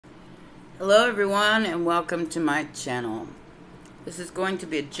Hello everyone and welcome to my channel. This is going to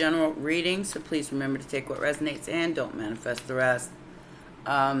be a general reading, so please remember to take what resonates and don't manifest the rest.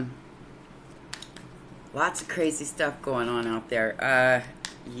 Lots of crazy stuff going on out there.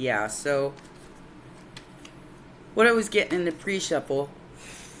 Yeah, so what I was getting in the pre-shuffle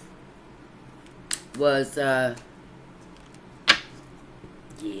was, yeah,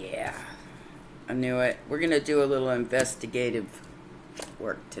 I knew it. We're going to do a little investigative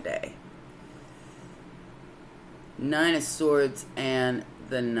work today. Nine of Swords and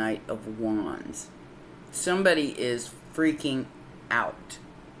the Knight of Wands. Somebody is freaking out.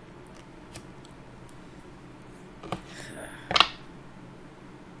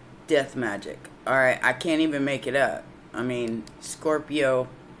 Death magic. Alright, I can't even make it up. I mean, Scorpio,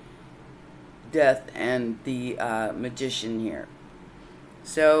 death, and the magician here.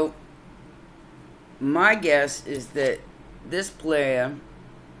 So, my guess is that this player,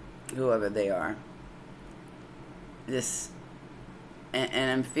 whoever they are,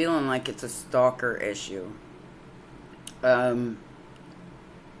 and I'm feeling like it's a stalker issue. They're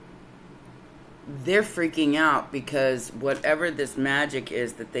freaking out because whatever this magic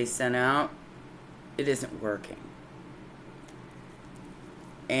is that they sent out, it isn't working.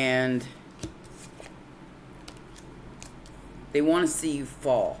 And they want to see you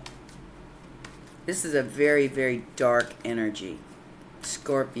fall. This is a very, very dark energy.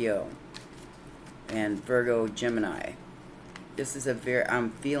 Scorpio and Virgo, Gemini. This is a very, I'm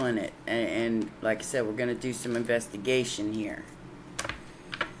feeling it. And like I said, we're going to do some investigation here.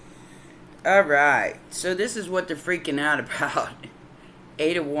 Alright, so this is what they're freaking out about.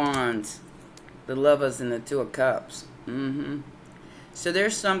 Eight of Wands, the Lovers, and the Two of Cups. So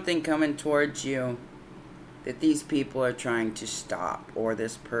there's something coming towards you that these people are trying to stop. Or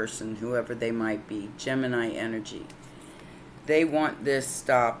this person, whoever they might be. Gemini energy. They want this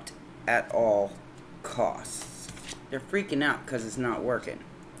stopped at all costs. They're freaking out because it's not working.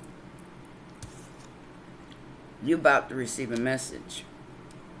 You're about to receive a message.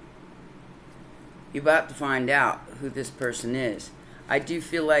 You're about to find out who this person is. I do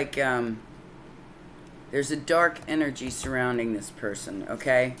feel like there's a dark energy surrounding this person,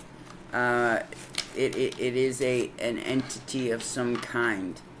 okay? It is an entity of some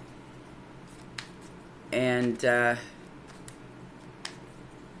kind. And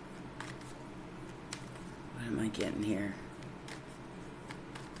what am I getting here?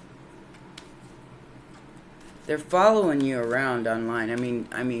 They're following you around online. I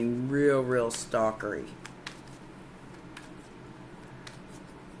mean real stalkery.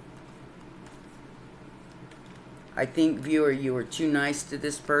 I think, viewer, you were too nice to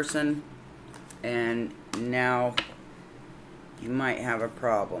this person, and now you might have a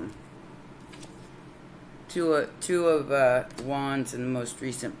problem. Two of Wands in the most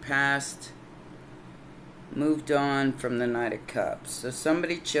recent past. Moved on from the Knight of Cups. So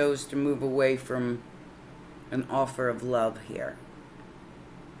somebody chose to move away from an offer of love here.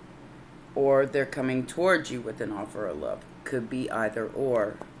 Or they're coming towards you with an offer of love. Could be either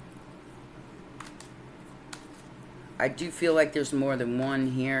or. I do feel like there's more than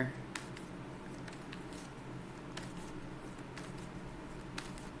one here.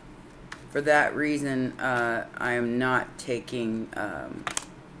 For that reason, I am not taking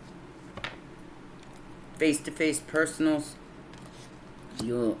face-to-face personals.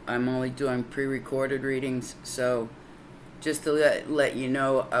 I'm only doing pre-recorded readings, so just to let you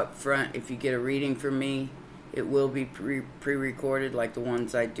know up front, if you get a reading from me, it will be pre-recorded like the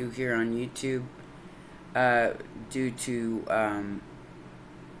ones I do here on YouTube, due to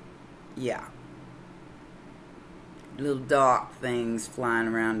yeah, little dark things flying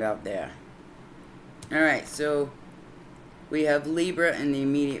around out there. Alright, so we have Libra in the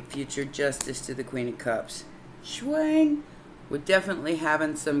immediate future, Justice to the Queen of Cups. Swing! We're definitely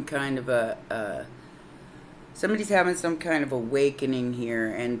having some kind of a, somebody's having some kind of awakening here,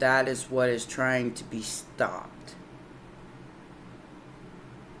 and that is what is trying to be stopped.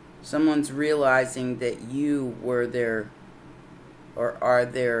 Someone's realizing that you were their, or are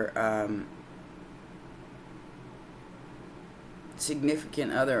their,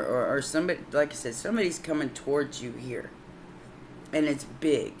 significant other, or somebody, like I said, somebody's coming towards you here. And it's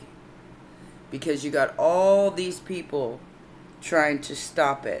big. Because you got all these people trying to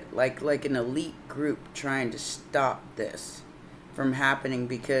stop it. Like an elite group trying to stop this from happening.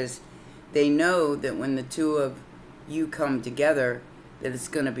 Because they know that when the two of you come together, that it's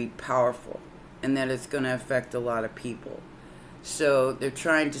going to be powerful. And that it's going to affect a lot of people. So they're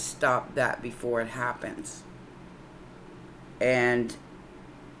trying to stop that before it happens. And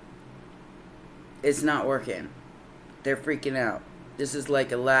it's not working. They're freaking out. This is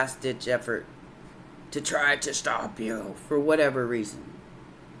like a last-ditch effort to try to stop you for whatever reason.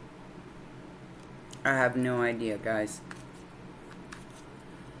 I have no idea, guys.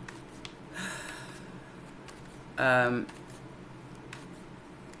 And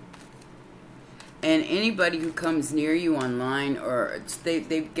anybody who comes near you online, or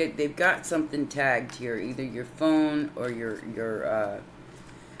they've got something tagged here, either your phone or your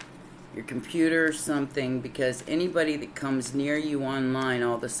computer or something, because anybody that comes near you online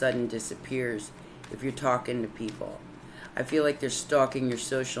all of a sudden disappears if you're talking to people. I feel like they're stalking your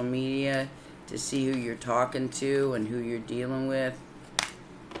social media to see who you're talking to and who you're dealing with.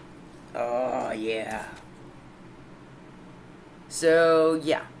 Oh, yeah. So,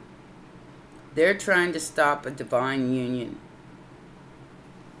 yeah. They're trying to stop a divine union.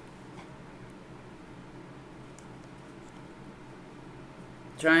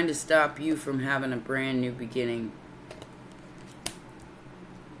 Trying to stop you from having a brand new beginning.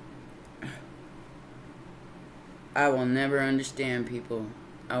 I will never understand, people.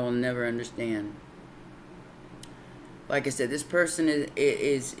 I will never understand. Like I said, this person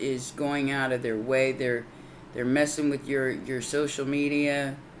is going out of their way. They're messing with your social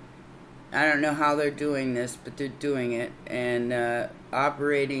media. I don't know how they're doing this, but they're doing it, and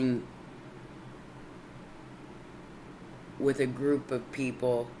operating with a group of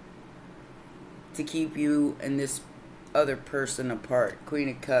people to keep you and this other person apart. Queen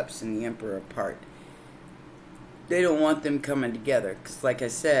of Cups and the Emperor apart. They don't want them coming together, because like I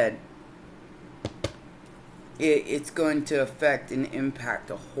said, it's going to affect and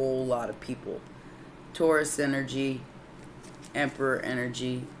impact a whole lot of people. Taurus energy, Emperor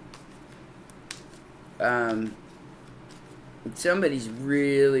energy. Somebody's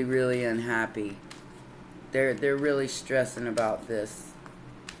really, really unhappy. They're really stressing about this.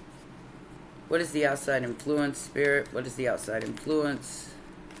 What is the outside influence, Spirit? What is the outside influence?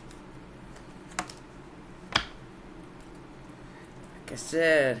 Like I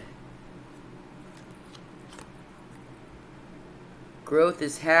said, growth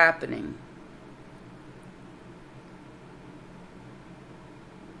is happening.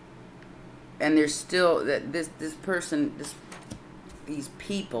 And there's still that this person, these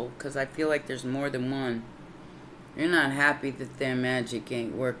people, because I feel like there's more than one. They're not happy that their magic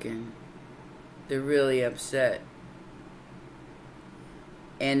ain't working. They're really upset.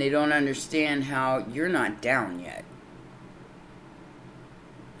 And they don't understand how you're not down yet.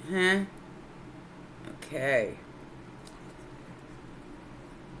 Huh? Okay.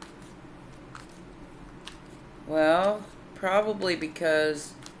 Well, probably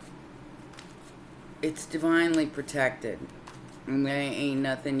because it's divinely protected. And there ain't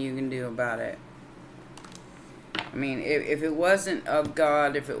nothing you can do about it. I mean, if it wasn't of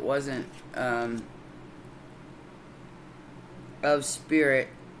God, if it wasn't of spirit,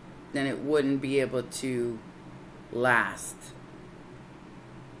 then it wouldn't be able to last.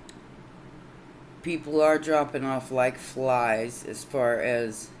 People are dropping off like flies as far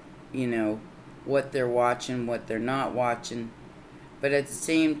as, you know, what they're watching, what they're not watching. But at the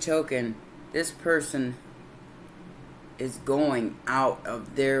same token, this person is going out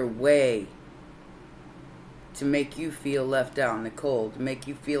of their way to make you feel left out in the cold, to make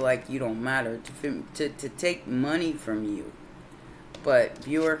you feel like you don't matter, to take money from you. But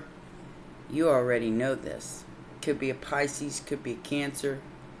viewer, you already know this. Could be a Pisces, could be a Cancer.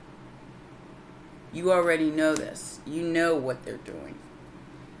 You already know this. You know what they're doing.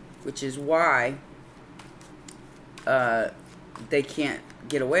 Which is why they can't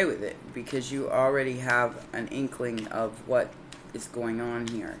get away with it, because you already have an inkling of what is going on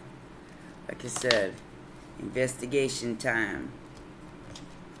here. Like I said, investigation time.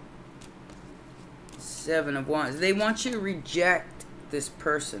 Seven of Wands. They want you to reject this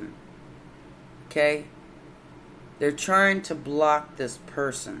person. Okay? They're trying to block this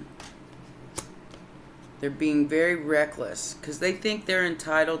person. They're being very reckless because they think they're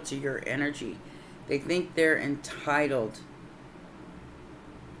entitled to your energy. They think they're entitled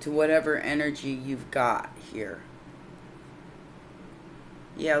to whatever energy you've got here.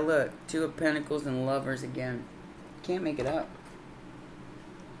 Yeah, look. Two of Pentacles and Lovers again. Can't make it up.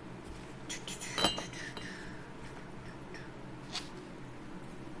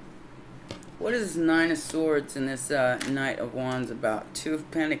 What is this Nine of Swords and this Knight of Wands about? Two of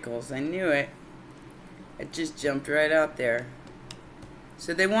Pentacles. I knew it. It just jumped right out there.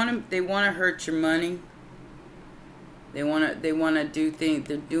 So they want to hurt your money. They want to do things.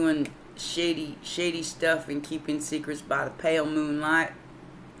 They're doing shady stuff and keeping secrets by the pale moonlight.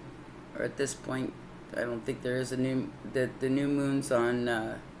 Or at this point, I don't think there is a new the new moon's on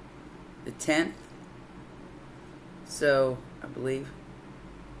the 10th. So I believe.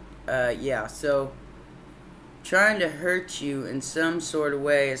 Yeah, so trying to hurt you in some sort of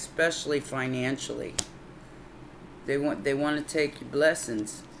way, especially financially. They want to take your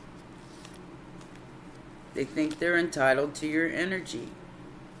blessings. They think they're entitled to your energy.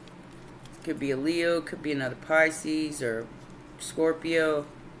 It could be a Leo, could be another Pisces or Scorpio.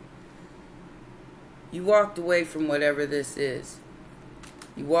 You walked away from whatever this is.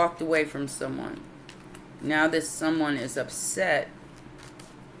 You walked away from someone. Now this someone is upset.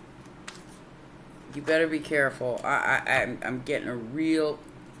 You better be careful. I'm getting a real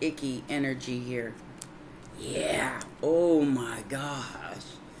icky energy here. Yeah. Oh my gosh.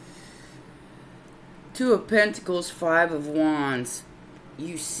 Two of Pentacles, Five of Wands.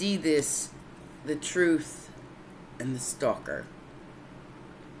 You see this, the truth and the stalker.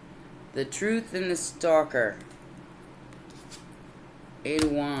 The truth and the stalker. Eight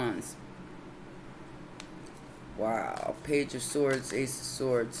of Wands. Wow. Page of Swords, Ace of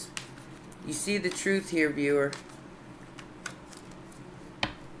Swords. You see the truth here, viewer.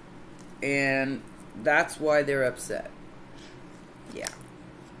 And that's why they're upset. Yeah.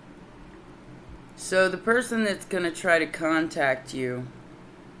 So the person that's going to try to contact you,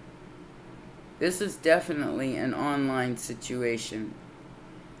 this is definitely an online situation.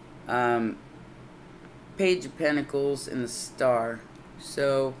 Page of Pentacles and the Star.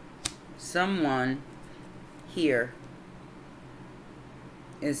 So someone here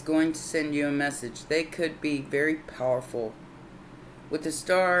is going to send you a message. They could be very powerful. With the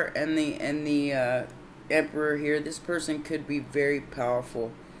Star and the Emperor here, this person could be very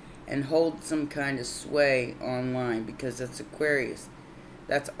powerful and hold some kind of sway online, because that's Aquarius.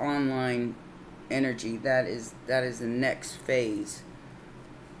 That's online energy. That is the next phase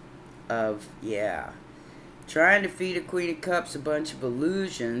of, yeah. Trying to feed a Queen of Cups a bunch of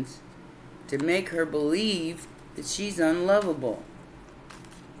illusions to make her believe that she's unlovable.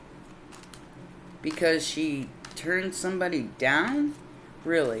 Because she turned somebody down?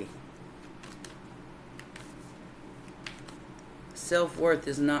 Really? Self-worth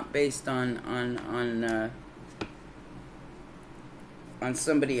is not based on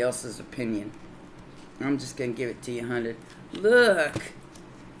somebody else's opinion. I'm just gonna give it to you, 100. Look!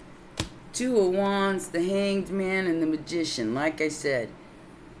 Two of Wands, the Hanged Man, and the Magician. Like I said,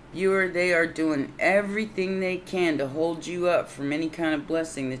 they are doing everything they can to hold you up from any kind of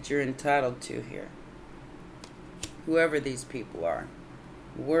blessing that you're entitled to here. Whoever these people are.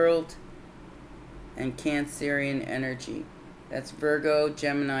 World and Cancerian energy. That's Virgo,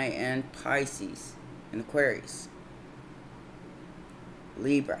 Gemini, and Pisces, and Aquarius.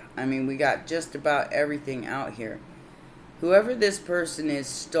 Libra. I mean, we got just about everything out here. Whoever this person is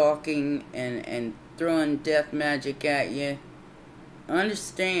stalking and throwing death magic at you,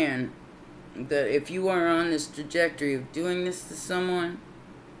 understand that if you are on this trajectory of doing this to someone,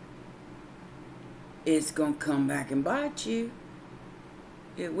 it's going to come back and bite you.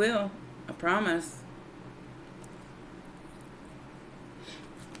 It will. I promise.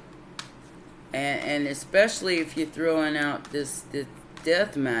 And especially if you're throwing out this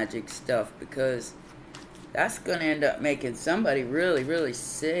death magic stuff, because that's going to end up making somebody really, really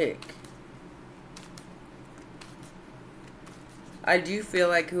sick. I do feel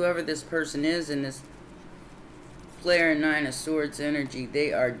like whoever this person is in this player Nine of Swords energy,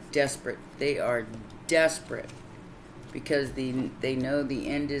 they are desperate. They are desperate because they know the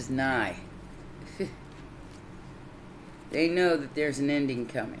end is nigh. They know that there's an ending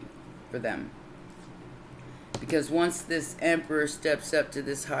coming for them. Because once this Emperor steps up to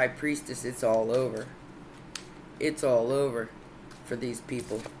this High Priestess, it's all over. It's all over for these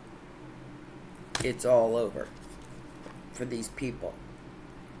people. It's all over for these people.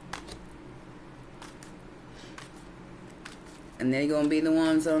 And they're going to be the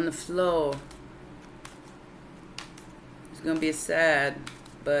ones on the floor. It's going to be sad,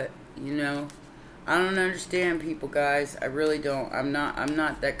 but, you know, I don't understand people, guys. I really don't. I'm not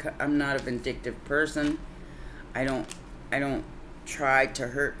a vindictive person. I don't try to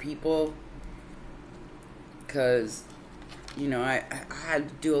hurt people, because, you know, I had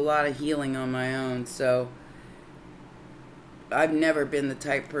to do a lot of healing on my own, so I've never been the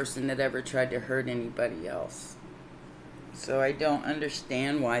type person that ever tried to hurt anybody else. So I don't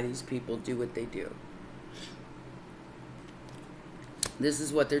understand why these people do what they do. This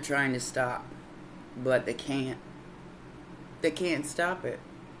is what they're trying to stop, but they can't. They can't stop it.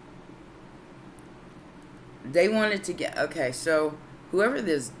 They wanted to get... Okay, so whoever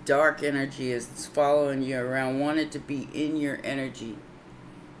this dark energy is that's following you around wanted to be in your energy.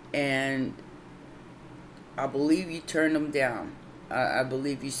 And I believe you turned them down. I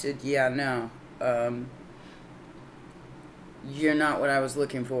believe you said, yeah, no. you're not what I was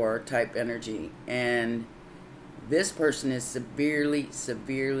looking for type energy. And this person is severely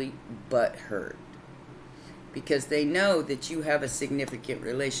butthurt because they know that you have a significant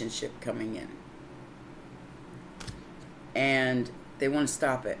relationship coming in. And they want to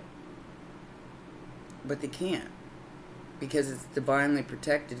stop it. But they can't. Because it's divinely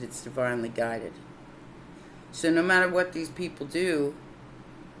protected, it's divinely guided. So no matter what these people do,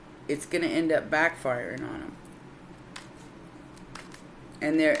 it's going to end up backfiring on them.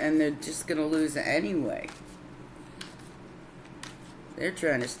 And they're just going to lose anyway. They're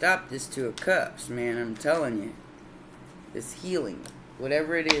trying to stop this Two of Cups, man, I'm telling you. This healing,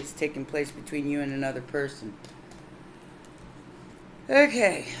 whatever it is taking place between you and another person.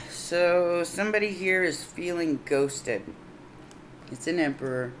 Okay, so somebody here is feeling ghosted. It's an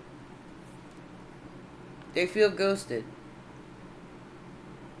Emperor. They feel ghosted.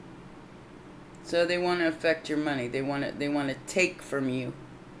 So they want to affect your money. They want to take from you.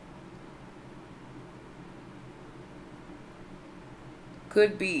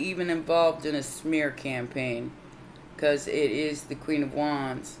 Could be even involved in a smear campaign, because it is the Queen of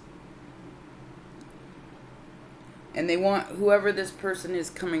Wands. And they want whoever this person is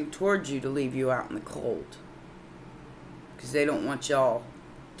coming towards you to leave you out in the cold. Because they don't want y'all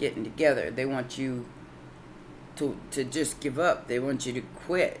getting together. They want you to just give up. They want you to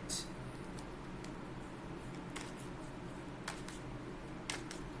quit.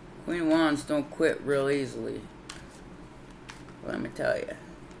 Queen of Wands don't quit real easily. Let me tell you.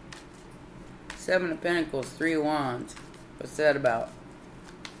 Seven of Pentacles, Three of Wands. What's that about?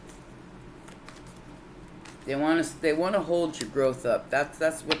 They want to hold your growth up.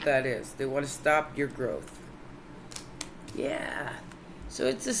 That's what that is. They want to stop your growth. Yeah. So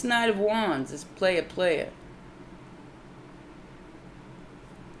it's this Knight of Wands. It's playa.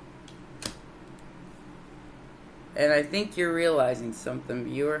 And I think you're realizing something,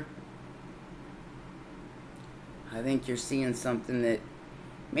 viewer. I think you're seeing something that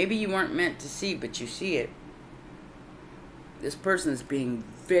maybe you weren't meant to see, but you see it. This person's being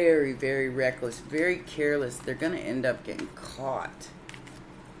very reckless, very careless. They're going to end up getting caught.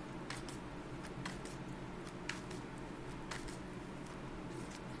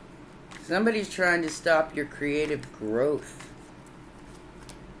 Somebody's trying to stop your creative growth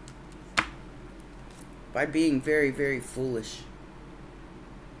by being very foolish.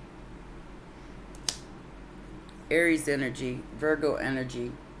 Aries energy, Virgo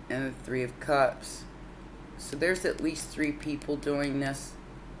energy, and the Three of Cups. So there's at least 3 people doing this.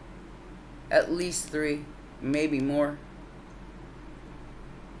 At least 3, maybe more.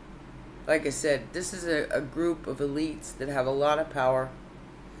 Like I said, this is a group of elites that have a lot of power.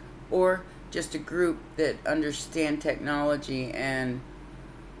 Or just a group that understand technology and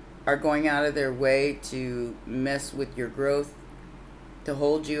are going out of their way to mess with your growth, to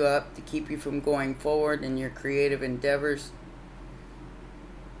hold you up, to keep you from going forward in your creative endeavors,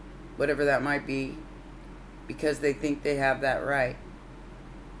 whatever that might be, because they think they have that right.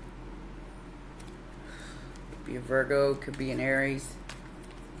 Could be a Virgo, could be an Aries.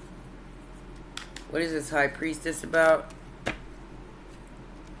 What is this High Priestess about?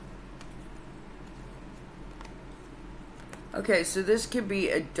 Okay, so this could be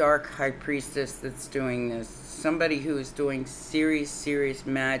a dark High Priestess that's doing this. Somebody who is doing serious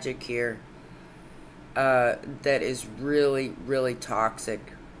magic here. That is really toxic.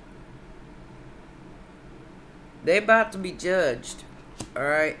 They're about to be judged.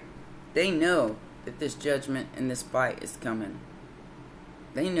 Alright? They know that this judgment and this fight is coming.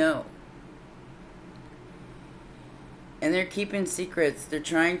 They know. And they're keeping secrets. They're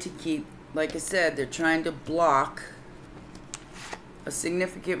trying to keep, like I said, they're trying to block a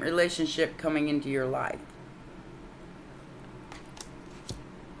significant relationship coming into your life.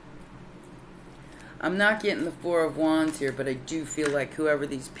 I'm not getting the Four of Wands here, but I do feel like whoever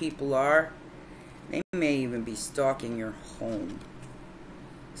these people are, they may even be stalking your home.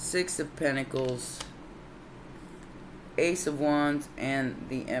 Six of Pentacles, Ace of Wands, and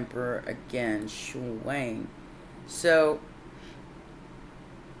the Emperor again, Shuang. So,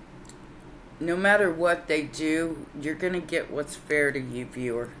 no matter what they do, you're going to get what's fair to you,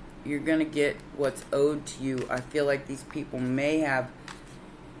 viewer. You're going to get what's owed to you. I feel like these people may have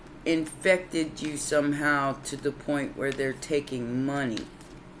infected you somehow to the point where they're taking money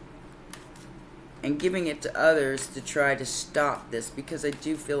and giving it to others to try to stop this, because I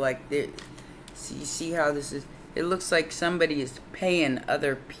do feel like you see how this is. It looks like somebody is paying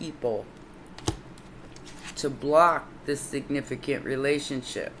other people to block this significant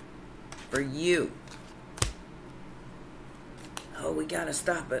relationship for you. Oh, we gotta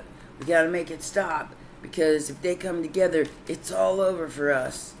stop it. We gotta make it stop. Because if they come together, it's all over for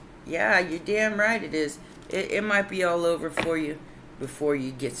us. Yeah, you're damn right it is. It might be all over for you before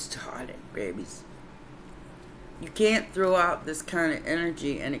you get started, babies. You can't throw out this kind of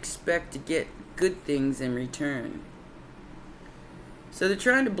energy and expect to get good things in return. So they're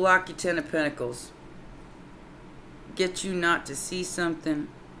trying to block your Ten of Pentacles. Get you not to see something.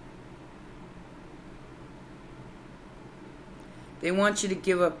 They want you to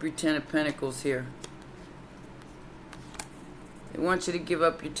give up your Ten of Pentacles here. They want you to give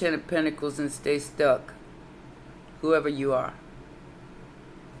up your Ten of Pentacles and stay stuck. Whoever you are.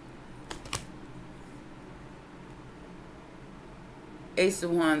 Ace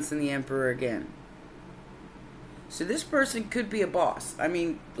of Wands and the Emperor again. So this person could be a boss. I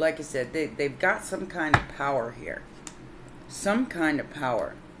mean, like I said, they've got some kind of power here. Some kind of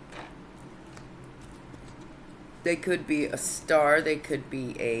power. They could be a star. They could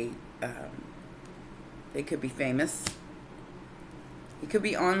be they could be famous. It could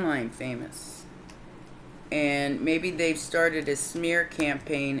be online famous. And maybe they've started a smear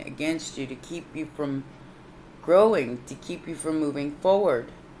campaign against you to keep you from growing, to keep you from moving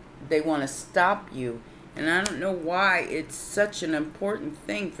forward. They want to stop you. And I don't know why it's such an important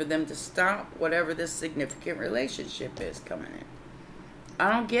thing for them to stop whatever this significant relationship is coming in.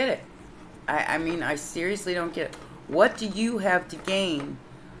 I don't get it. I mean, I seriously don't get it. What do you have to gain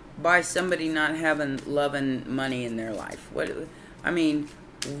by somebody not having love and money in their life? I mean,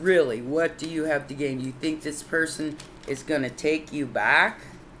 really, what do you have to gain? Do you think this person is going to take you back?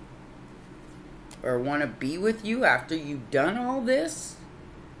 Or want to be with you after you've done all this?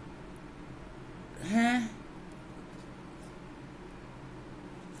 Huh?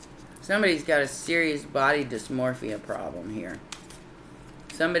 Somebody's got a serious body dysmorphia problem here.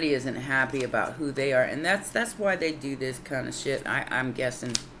 Somebody isn't happy about who they are. And that's why they do this kind of shit, I'm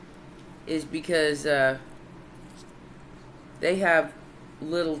guessing. Is because they have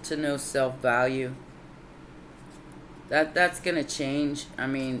little to no self-value. That's going to change. I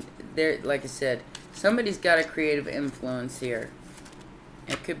mean, like I said, somebody's got a creative influence here.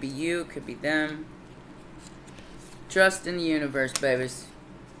 It could be you, it could be them. Trust in the universe, babies.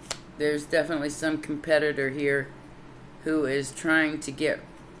 There's definitely some competitor here who is trying to get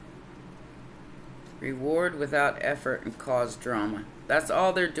reward without effort and cause drama. That's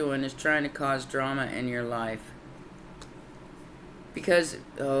all they're doing, is trying to cause drama in your life. Because,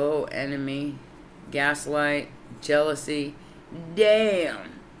 oh, enemy, gaslight, jealousy,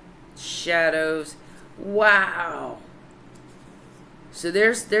 damn, shadows, wow. So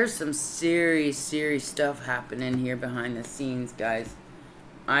there's some serious stuff happening here behind the scenes, guys.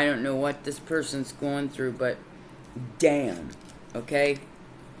 I don't know what this person's going through, but damn, okay?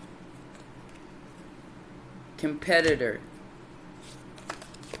 Competitor,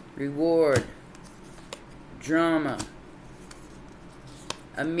 reward, drama,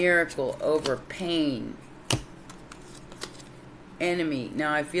 a miracle over pain, enemy.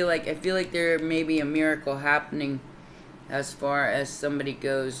 Now I feel like there may be a miracle happening as far as somebody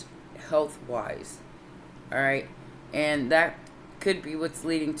goes health-wise. Alright? And that could be what's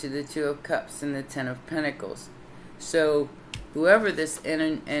leading to the Two of Cups and the Ten of Pentacles. So, whoever this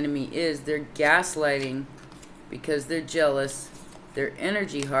enemy is, they're gaslighting because they're jealous. They're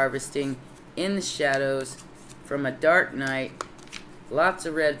energy harvesting in the shadows from a dark night. Lots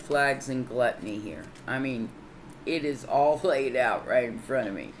of red flags and gluttony here. I mean, it is all laid out right in front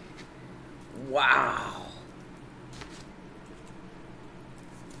of me. Wow.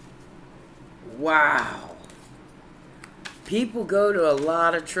 Wow. People go to a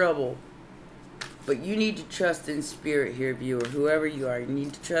lot of trouble. But you need to trust in spirit here, viewer. Whoever you are, you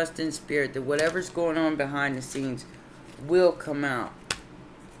need to trust in spirit that whatever's going on behind the scenes will come out.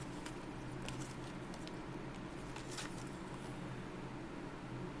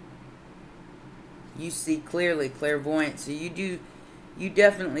 You see clearly, clairvoyant. So you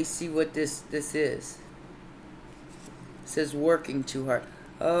definitely see what this is. It says working too hard.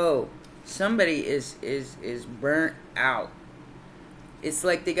 Oh, somebody is burnt out. It's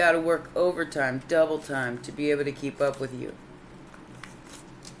like they got to work overtime, double time to be able to keep up with you.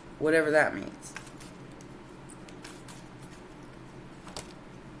 Whatever that means.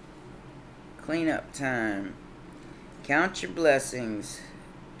 Cleanup time. Count your blessings.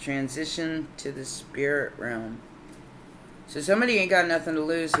 Transition to the spirit realm. So somebody ain't got nothing to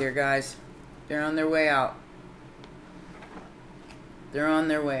lose here, guys. They're on their way out. They're on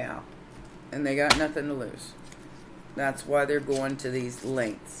their way out. And they got nothing to lose. That's why they're going to these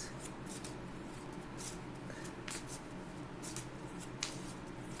lengths.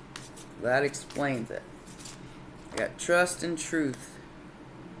 That explains it. I got trust and truth.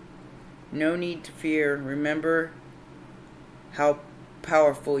 No need to fear. Remember how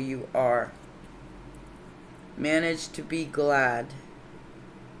powerful you are. Manage to be glad.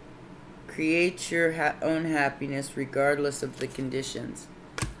 Create your own happiness regardless of the conditions.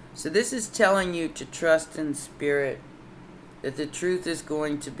 So this is telling you to trust in spirit, that the truth is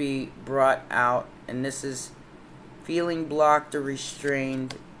going to be brought out, and this is feeling blocked or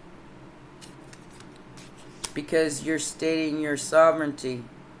restrained because you're stating your sovereignty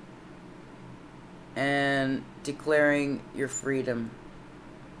and declaring your freedom,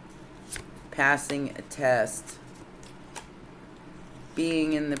 passing a test,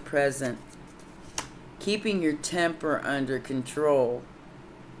 being in the present, keeping your temper under control.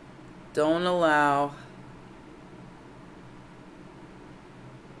 Don't allow,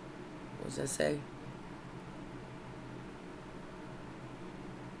 what does that say?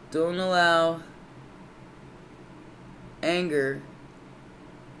 Don't allow anger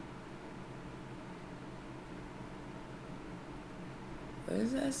what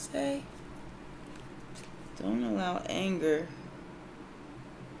does that say? Don't allow anger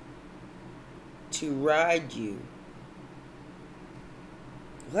to ride you.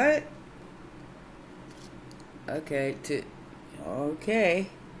 What? Okay, okay.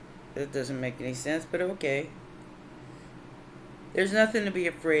 That doesn't make any sense, but okay. There's nothing to be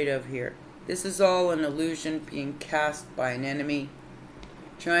afraid of here. This is all an illusion being cast by an enemy,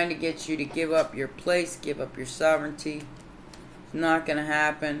 trying to get you to give up your place, give up your sovereignty. It's not going to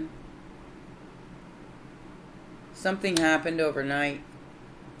happen. Something happened overnight.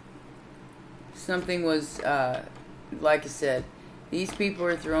 Something was, like I said, these people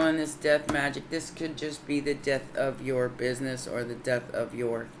are throwing this death magic. This could just be the death of your business or the death of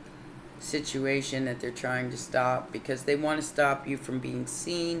your situation that they're trying to stop, because they want to stop you from being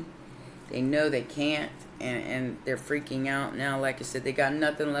seen. They know they can't, and they're freaking out now. Like I said, they got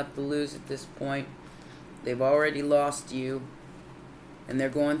nothing left to lose at this point. They've already lost you, and they're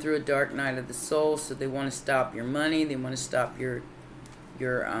going through a dark night of the soul, so they want to stop your money. They want to stop your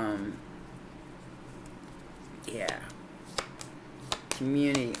yeah,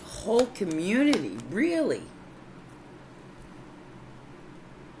 community, whole community, really.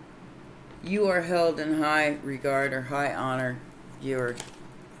 You are held in high regard or high honor. Your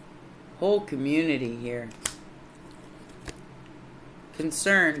whole community here.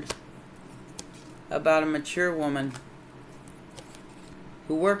 Concerned about a mature woman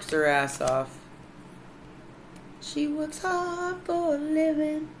who works her ass off. She works hard for a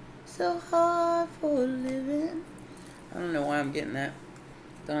living, so hard for a living. I don't know why I'm getting that.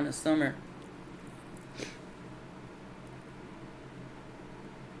 Donna Summer.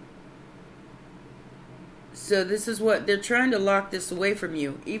 So this is what they're trying to lock this away from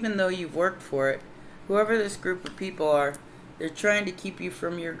you, even though you've worked for it. Whoever this group of people are, they're trying to keep you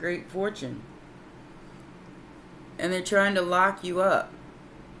from your great fortune. And they're trying to lock you up.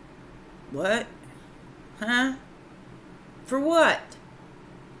 What? Huh? For what?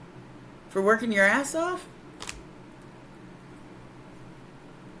 For working your ass off?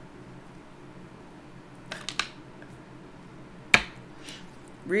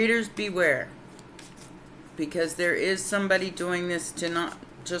 Readers, beware. Because there is somebody doing this to not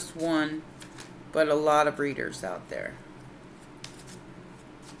just one, but a lot of readers out there.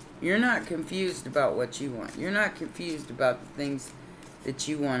 You're not confused about what you want. You're not confused about the things that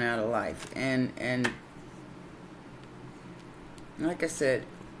you want out of life. And like I said,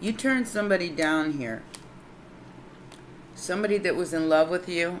 you turn somebody down here. Somebody that was in love with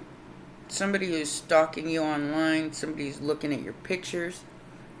you. Somebody who's stalking you online. Somebody who's looking at your pictures.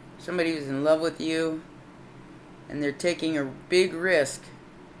 Somebody who's in love with you. And they're taking a big risk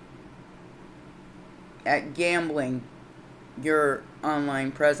at gambling your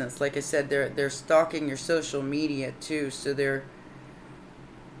online presence. Like I said, they're stalking your social media too, so they're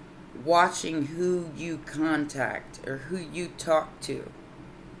watching who you contact or who you talk to.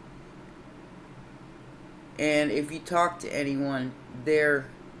 And if you talk to anyone, they're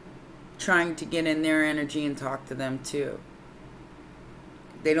trying to get in their energy and talk to them too.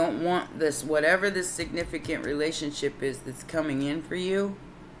 They don't want this, whatever this significant relationship is that's coming in for you,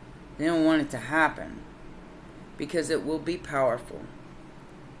 they don't want it to happen. Because it will be powerful.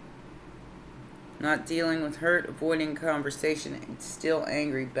 Not dealing with hurt, avoiding conversation, and still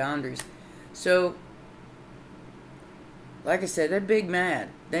angry, boundaries. So, like I said, they're big mad.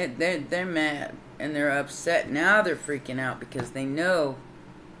 They're mad. And they're upset. Now they're freaking out because they know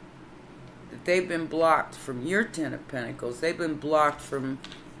that they've been blocked from your Ten of Pentacles. They've been blocked from,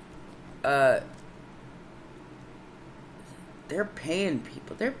 they're paying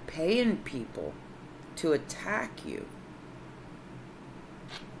people. They're paying people to attack you.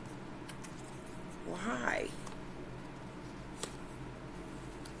 Why?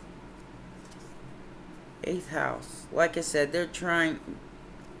 8th house. Like I said, they're trying.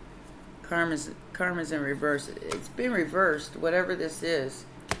 Karma's in reverse. It's been reversed, whatever this is.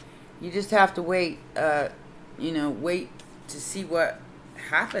 You just have to wait, wait to see what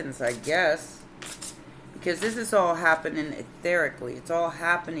happens, I guess. Because this is all happening etherically. It's all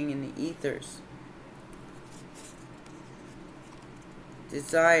happening in the ethers.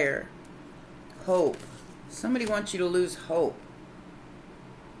 Desire. Hope. Somebody wants you to lose hope.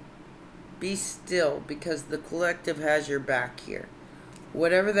 Be still, because the collective has your back here.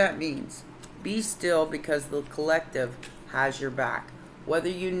 Whatever that means. Be still, because the collective has your back. Whether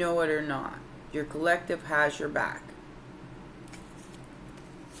you know it or not. Your collective has your back.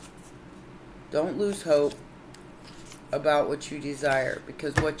 Don't lose hope about what you desire,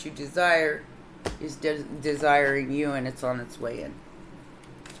 because what you desire is desiring you, and it's on its way in.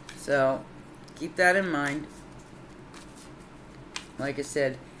 So, keep that in mind. Like I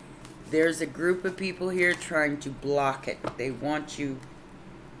said, there's a group of people here trying to block it. They want you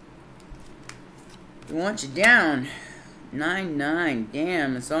down. 9-9.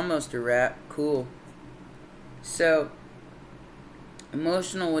 Damn, it's almost a wrap. Cool. So,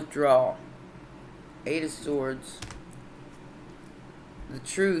 emotional withdrawal. 8 of Swords. The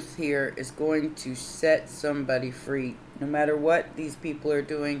truth here is going to set somebody free. No matter what these people are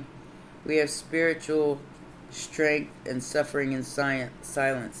doing, we have spiritual strength and suffering in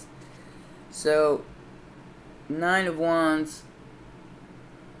silence. So, 9 of Wands.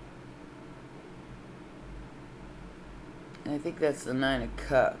 I think that's the 9 of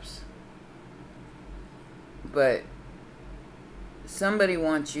Cups. But somebody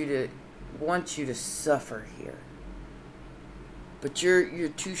wants you to suffer here. But you're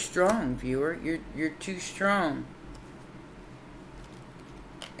too strong, viewer. You're too strong.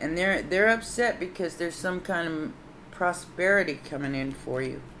 And they're upset because there's some kind of prosperity coming in for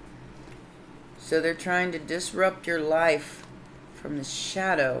you. So they're trying to disrupt your life from the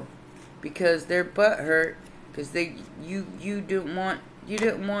shadow, because they're butthurt because you didn't want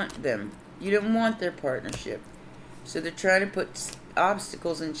them. You didn't want their partnership. So they're trying to put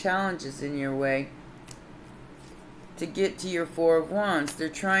obstacles and challenges in your way to get to your 4 of Wands. They're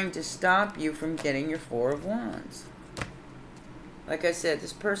trying to stop you from getting your 4 of Wands. Like I said,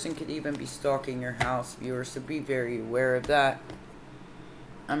 this person could even be stalking your house, viewers, so be very aware of that.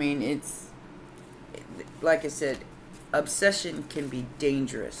 I mean, it's, like I said, obsession can be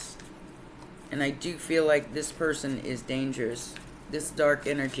dangerous. And I do feel like this person is dangerous. This dark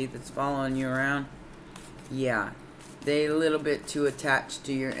energy that's following you around, yeah, they're a little bit too attached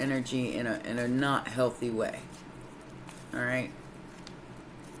to your energy in a not healthy way. Alright?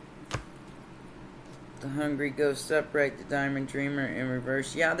 The Hungry Ghost upright, the Diamond Dreamer in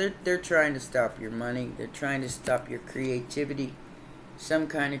reverse. Yeah, they're trying to stop your money. They're trying to stop your creativity. Some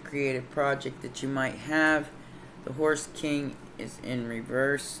kind of creative project that you might have. The Horse King is in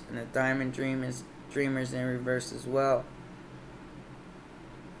reverse, and the Diamond Dreamer's in reverse as well.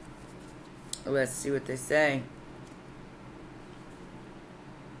 Let's see what they say.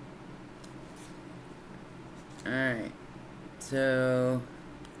 Alright. So,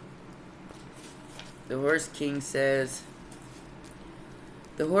 the Horse King says,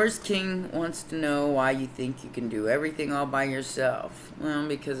 the Horse King wants to know why you think you can do everything all by yourself. Well,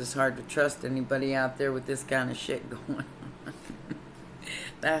 because it's hard to trust anybody out there with this kind of shit going on.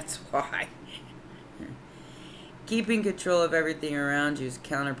 That's why. Keeping control of everything around you is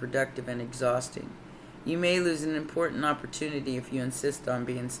counterproductive and exhausting. You may lose an important opportunity if you insist on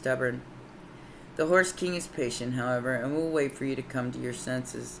being stubborn. The Horse King is patient, however, and will wait for you to come to your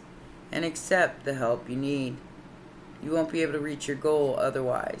senses and accept the help you need. You won't be able to reach your goal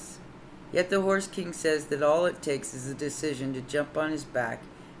otherwise. Yet the Horse King says that all it takes is a decision to jump on his back,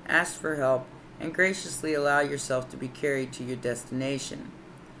 ask for help, and graciously allow yourself to be carried to your destination.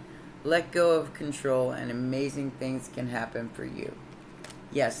 Let go of control and amazing things can happen for you.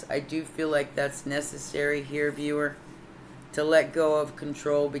 Yes, I do feel like that's necessary here, viewer, to let go of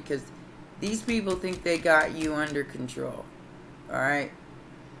control, because these people think they got you under control. Alright?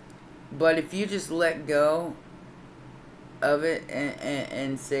 But if you just let go of it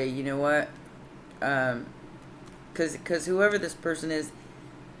and say, you know what, because whoever this person is,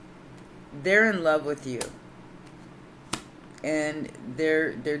 they're in love with you, and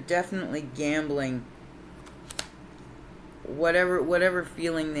they're definitely gambling whatever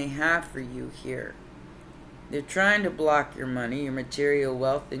feeling they have for you here. They're trying to block your money, your material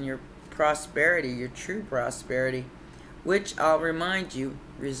wealth, and your prosperity, your true prosperity, which I'll remind you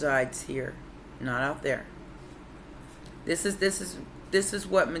resides here, not out there. This is this is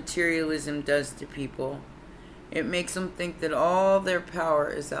what materialism does to people. It makes them think that all their power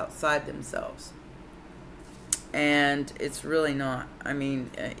is outside themselves. And it's really not. I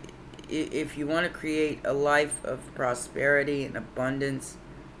mean, if you want to create a life of prosperity and abundance,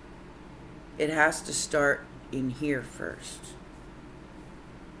 it has to start in here first.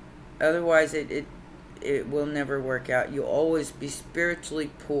 Otherwise, it will never work out. You'll always be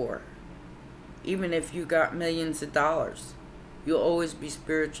spiritually poor. Even if you got millions of dollars, you'll always be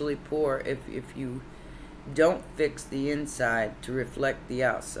spiritually poor if you don't fix the inside to reflect the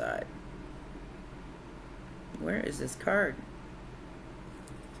outside. Where is this card?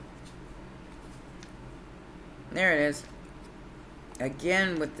 There it is.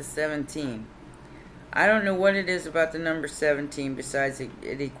 Again with the 17. I don't know what it is about the number 17 besides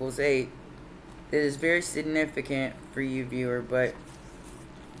it equals 8 that is very significant for you, viewer, but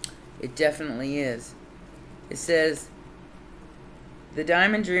it definitely is. It says, the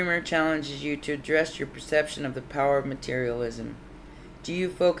Diamond Dreamer challenges you to address your perception of the power of materialism. Do you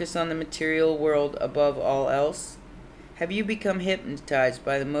focus on the material world above all else? Have you become hypnotized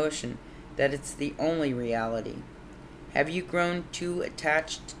by the notion that it's the only reality? Have you grown too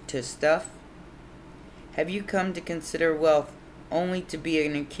attached to stuff? Have you come to consider wealth only to be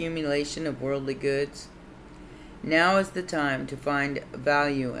an accumulation of worldly goods? Now is the time to find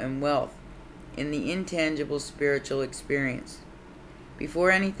value and wealth in the intangible spiritual experience.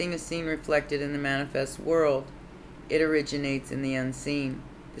 Before anything is seen reflected in the manifest world, it originates in the unseen,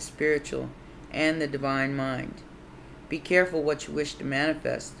 the spiritual, and the divine mind. Be careful what you wish to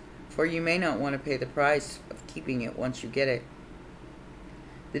manifest, for you may not want to pay the price of keeping it once you get it.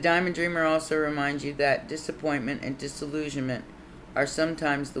 The Diamond Dreamer also reminds you that disappointment and disillusionment are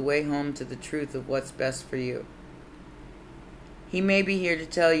sometimes the way home to the truth of what's best for you. He may be here to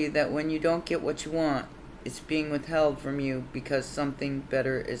tell you that when you don't get what you want, it's being withheld from you because something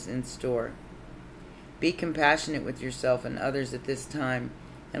better is in store. Be compassionate with yourself and others at this time,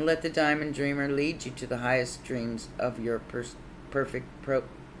 and let the Diamond Dreamer lead you to the highest dreams of your perfect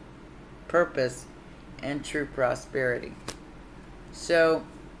purpose and true prosperity. So,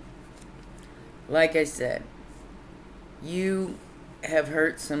 like I said, you have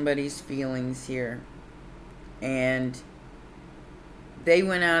hurt somebody's feelings here, and they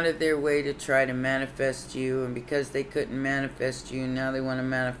went out of their way to try to manifest you, and because they couldn't manifest you, now they want to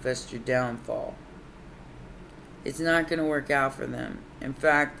manifest your downfall. It's not going to work out for them. In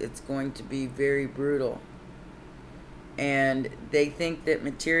fact, it's going to be very brutal. And they think that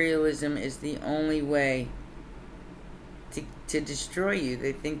materialism is the only way to destroy you.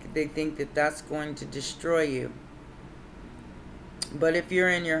 They think that that's going to destroy you. But if you're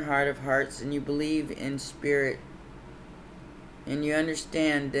in your heart of hearts and you believe in spirit, and you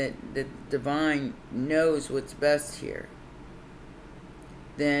understand that the divine knows what's best here,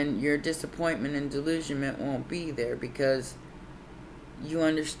 then your disappointment and delusionment won't be there, because you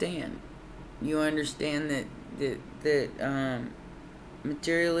understand. You understand that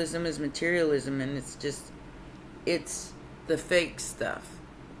materialism is materialism, and it's the fake stuff.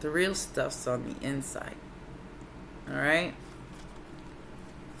 The real stuff's on the inside. Alright?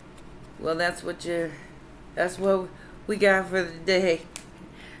 Well, that's what we got for the day.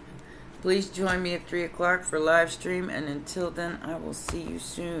 Please join me at 3 o'clock for live stream, and until then, I will see you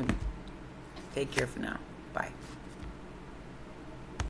soon. Take care for now.